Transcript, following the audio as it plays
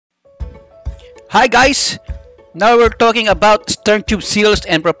Hi guys! Now we're talking about Sterntube seals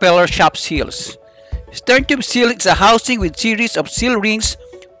and propeller shaft seals. Sterntube seal is a housing with series of seal rings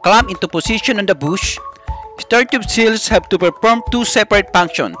clamped into position on the bush. Sterntube seals have to perform two separate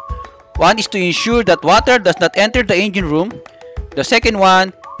functions. One is to ensure that water does not enter the engine room. The second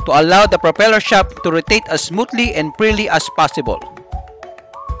one, to allow the propeller shaft to rotate as smoothly and freely as possible.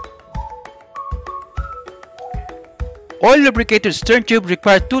 Oil lubricated Sterntube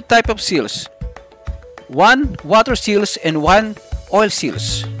require two types of seals. One water seals and one oil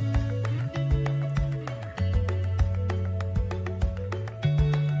seals.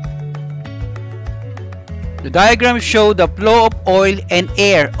 The diagrams show the flow of oil and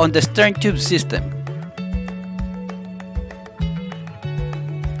air on the Sterntube system.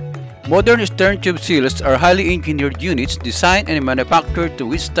 Modern Sterntube seals are highly engineered units designed and manufactured to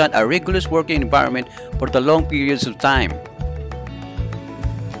withstand a rigorous working environment for the long periods of time.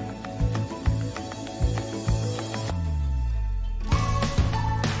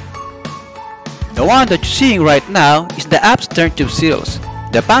 The one that you're seeing right now is the aft Sterntube seals.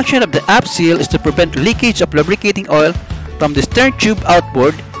 The function of the aft seal is to prevent leakage of lubricating oil from the Sterntube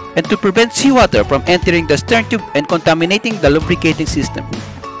outboard and to prevent seawater from entering the Sterntube and contaminating the lubricating system.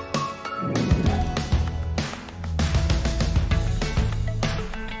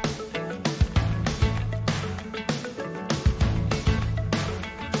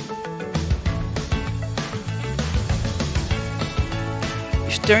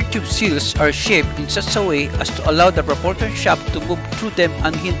 Sterntube seals are shaped in such a way as to allow the propulsion shaft to move through them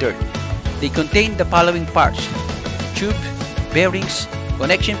unhindered. They contain the following parts: tube, bearings,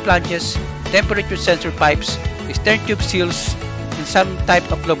 connection flanges, temperature sensor pipes, Sterntube seals, and some type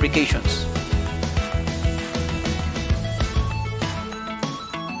of lubrications.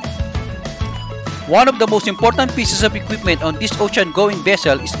 One of the most important pieces of equipment on this ocean-going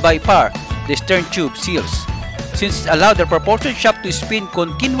vessel is by far the Sterntube seals. Since it allows the propulsion shaft to spin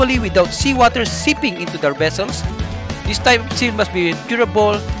continually without seawater seeping into their vessels, this type of seal must be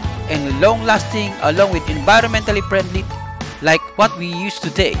durable and long-lasting along with environmentally friendly like what we use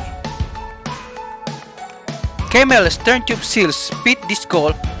today. Camel Sterntube seals fit this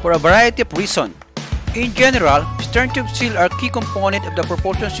goal for a variety of reasons. In general, Sterntube seals are a key component of the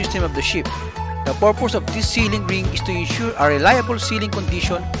propulsion system of the ship. The purpose of this sealing ring is to ensure a reliable sealing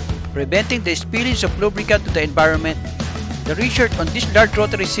condition, preventing the spillage of lubricant to the environment. The research on this large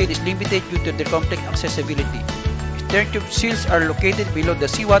rotary seal is limited due to their complex accessibility. Sterntube seals are located below the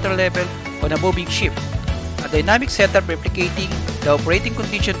seawater level on a moving ship. A dynamic setup replicating the operating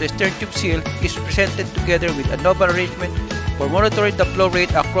condition of the Sterntube seal is presented together with a novel arrangement for monitoring the flow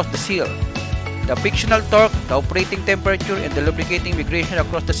rate across the seal. The frictional torque, the operating temperature, and the lubricating migration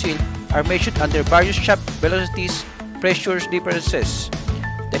across the seal are measured under various shaft velocities, pressures differences.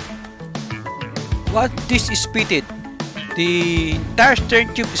 Once this is fitted, the entire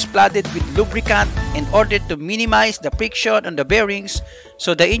Sterntube is flooded with lubricant in order to minimize the friction on the bearings,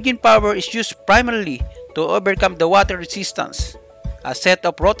 so the engine power is used primarily to overcome the water resistance. A set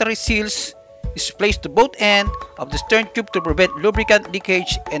of rotary seals is placed to both ends of the Sterntube to prevent lubricant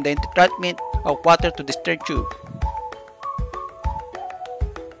leakage and the entrapment of water to the Sterntube.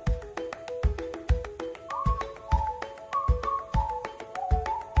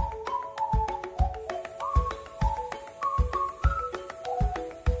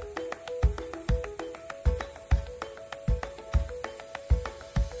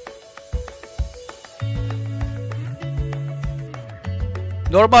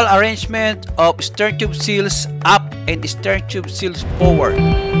 Normal arrangement of Sterntube seals up and Sterntube seals forward.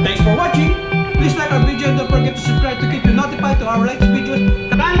 Thanks for watching. Please like our video and don't forget to subscribe to keep you notified to our latest videos.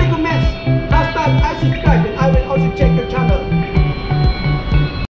 Kindly comments, #I subscribe, and I will also check your channel.